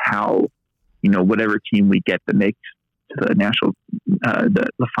year, and how, you know, whatever team we get that makes to the national,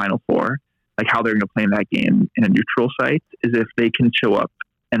 the Final Four, like how they're going to play in that game in a neutral site, is if they can show up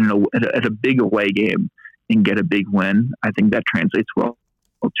at a big away game and get a big win. I think that translates well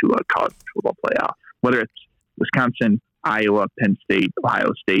to a college football playoff, whether it's Wisconsin, Iowa, Penn State,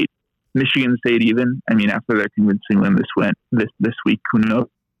 Ohio State, Michigan State even. I mean, after their convincing win this week, who knows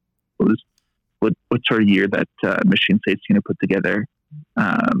what sort of year that Michigan State's going to put together.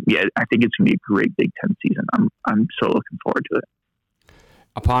 I think it's going to be a great Big Ten season. I'm so looking forward to it.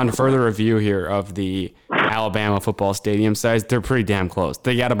 Upon further review here of the Alabama football stadium size, they're pretty damn close.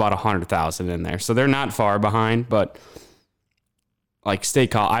 They got about 100,000 in there, so they're not far behind. But like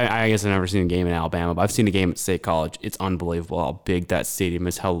State College, I guess I've never seen a game in Alabama, but I've seen a game at State College. It's unbelievable how big that stadium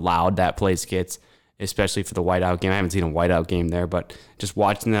is, how loud that place gets, especially for the whiteout game. I haven't seen a whiteout game there, but just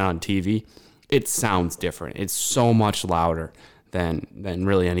watching that on TV, it sounds different. It's so much louder than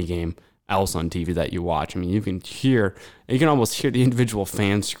really any game else on TV that you watch. I mean, you can almost hear the individual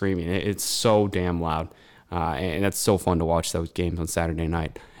fans screaming. It's so damn loud, and it's so fun to watch those games on Saturday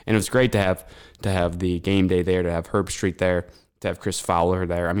night. And it was great to have the game day there, to have Herb Street there, to have Chris Fowler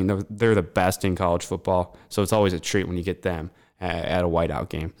there. I mean, they're the best in college football, so it's always a treat when you get them at a whiteout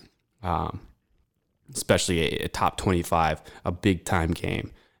game, especially a top 25, a big-time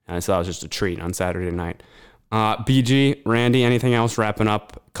game. And so that was just a treat on Saturday night. BG, Randy, anything else wrapping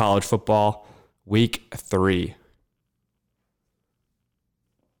up college football week 3?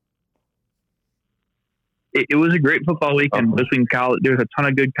 It was a great football weekend between college. There was a ton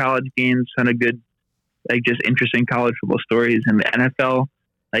of good college games, ton of good, just interesting college football stories. And the NFL,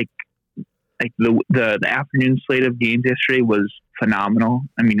 the afternoon slate of games yesterday was phenomenal.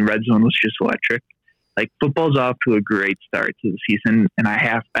 I mean, Red Zone was just electric. Football's off to a great start to the season.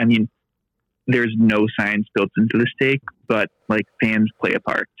 And there's no science built into this take, but fans play a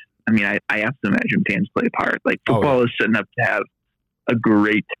part. I mean, I have to imagine fans play a part. Football is setting up to have a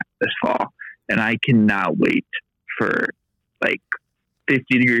great time this fall. And I cannot wait for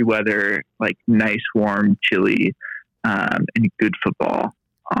 50-degree weather, nice, warm, chilly, and good football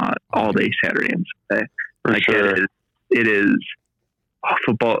all day Saturday and Sunday. Sure. It is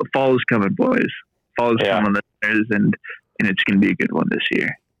football. Fall is coming, boys. Fall is coming, listeners, and it's going to be a good one this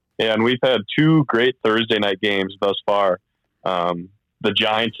year. Yeah, and we've had 2 great Thursday night games thus far. The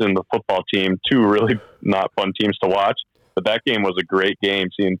Giants and the football team, 2 really not fun teams to watch. But that game was a great game,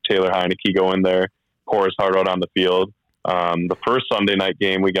 seeing Taylor Heineke go in there, pour his heart out on the field. The first Sunday night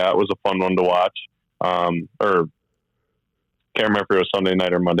game we got was a fun one to watch. Or can't remember if it was Sunday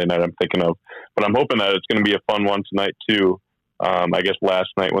night or Monday night I'm thinking of. But I'm hoping that it's going to be a fun one tonight too. I guess last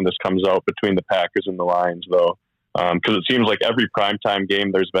night when this comes out between the Packers and the Lions, though. Because it seems like every primetime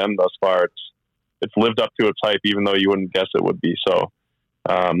game there's been thus far, it's lived up to its hype, even though you wouldn't guess it would be. So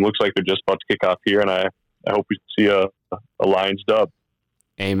looks like they're just about to kick off here, and I hope we see a Lions dub.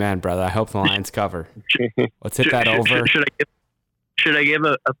 Amen, brother. I hope the Lions cover. Let's hit that over. Should I give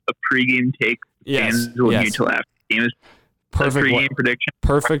a pregame take? Yes. Until after the game is perfect prediction.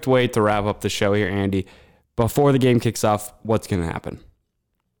 Perfect way to wrap up the show here, Andy. Before the game kicks off, what's going to happen?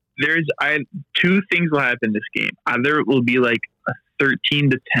 I 2 things will happen this game. Either it will be a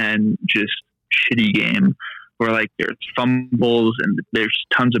 13-10 just shitty game, where there's fumbles and there's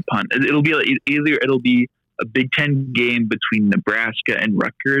tons of punts. It'll be either it'll be a Big Ten game between Nebraska and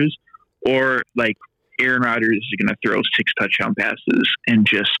Rutgers, or Aaron Rodgers is going to throw 6 touchdown passes and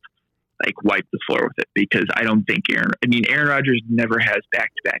just wipe the floor with it, because I don't think Aaron Rodgers never has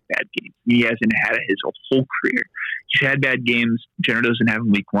back-to-back bad games. He hasn't had it his whole career. He's had bad games. Jenner doesn't have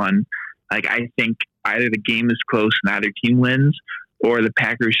in week 1. I think either the game is close and either team wins, or the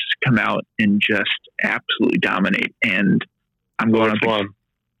Packers come out and just absolutely dominate. And I'm going to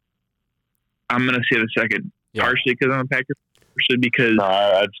I'm going to say the second, partially because I'm a Packers, partially because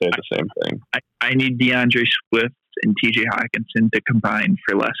I'd say the same thing. I need DeAndre Swift and TJ Hawkinson to combine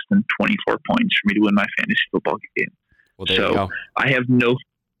for less than 24 points for me to win my fantasy football game. Well, there you go. I have no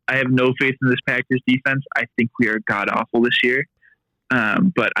faith in this Packers defense. I think we are god awful this year,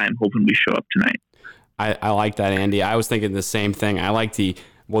 but I'm hoping we show up tonight. I like that, Andy. I was thinking the same thing. I like these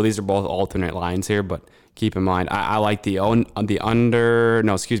are both alternate lines here, but keep in mind, I like I like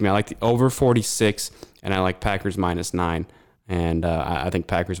the over 46, and I like Packers -9, and I think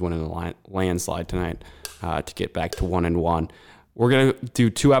Packers win in the landslide tonight to get back to 1-1. We're going to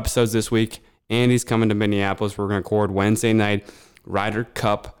do 2 episodes this week. Andy's coming to Minneapolis. We're going to record Wednesday night, Ryder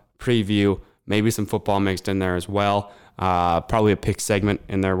Cup preview, maybe some football mixed in there as well. Probably a pick segment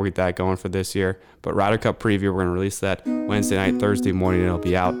in there. We'll get that going for this year. But Ryder Cup preview, we're going to release that Wednesday night, Thursday morning. It'll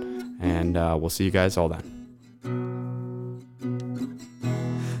be out. And we'll see you guys all then.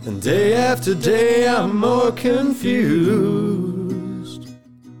 And day after day, I'm more confused.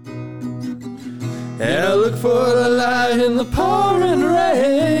 And I look for the light in the pouring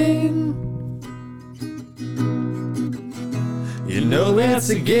rain. You know it's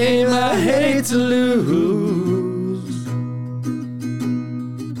a game I hate to lose,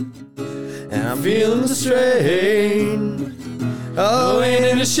 and I'm feeling the strain. Oh, ain't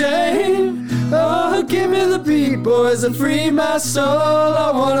it a shame? Oh, give me the beat, boys, and free my soul.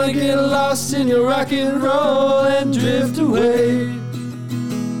 I wanna get lost in your rock and roll and drift away.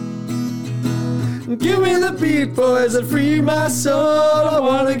 Give me the beat, boys, and free my soul. I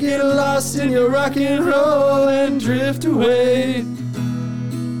wanna get lost in your rock and roll and drift away.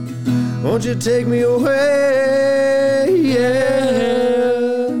 Won't you take me away?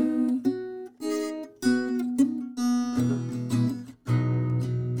 Yeah.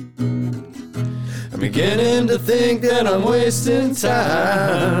 I'm beginning to think that I'm wasting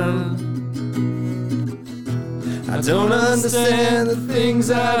time. I don't understand the things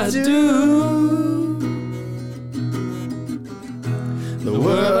I do. The The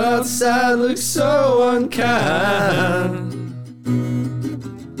world outside looks so unkind.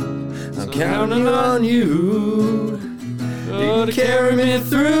 I'm counting on you to carry me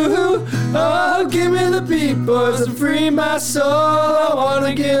through. Oh, give me the beat, boys, and free my soul. I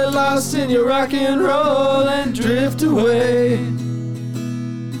wanna get lost in your rock and roll and drift away.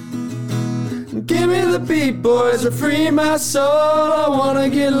 Give me the beat, boys, and free my soul. I wanna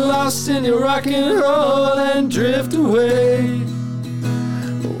get lost in your rock and roll and drift away.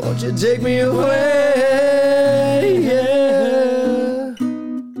 Won't you take me away? Yeah.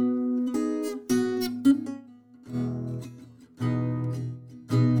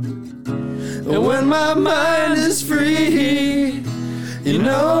 And when my mind is free, you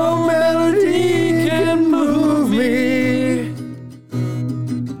know melody can move me.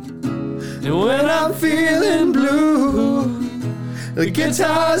 And when I'm feeling blue, the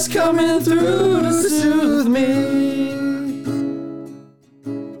guitar's coming through to soothe me.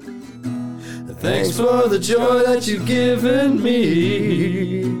 Thanks for the joy that you've given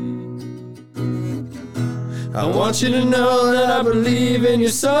me. I want you to know that I believe in your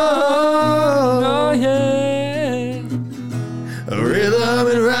song. Oh yeah. A rhythm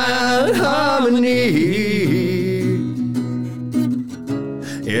and rhyme harmony.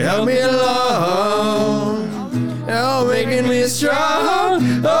 You help me along. Oh, making me strong.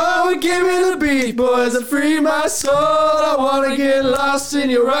 Oh, give me the beat, boys, and free my soul. I wanna get lost in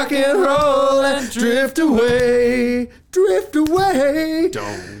your rock and roll and drift away, drift away.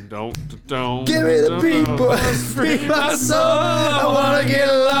 Don't. Give me the beat, boys, free my soul. I wanna get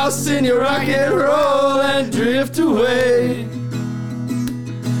lost in your rock and roll and drift away.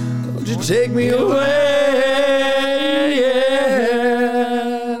 Won't you take me away?